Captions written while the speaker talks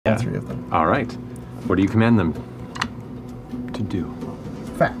All three of them. All right. What do you command them to do?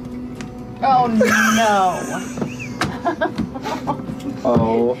 Fat. Oh no.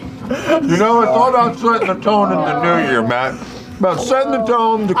 Oh. You know, it's all about setting the tone in the new year, Matt. About setting the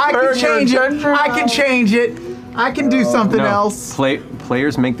tone, I can declaring your change it. intention. I can change it. I can do something else.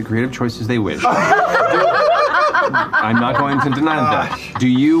 Players make the creative choices they wish. I'm not going to deny that. Do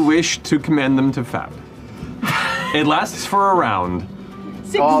you wish to command them to fap? It lasts for a round.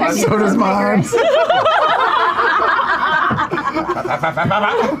 6 seconds. So does mine.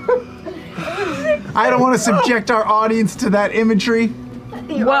 I don't want to subject our audience to that imagery,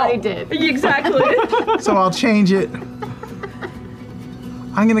 You already did. Exactly. so I'll change it.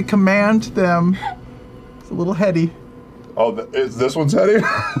 I'm gonna command them. It's a little heady. Oh, is this one's heady?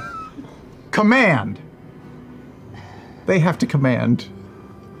 Command. They have to command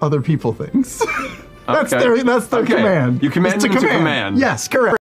other people things. That's Okay. their Okay. command. You command Is them to command. Yes, correct.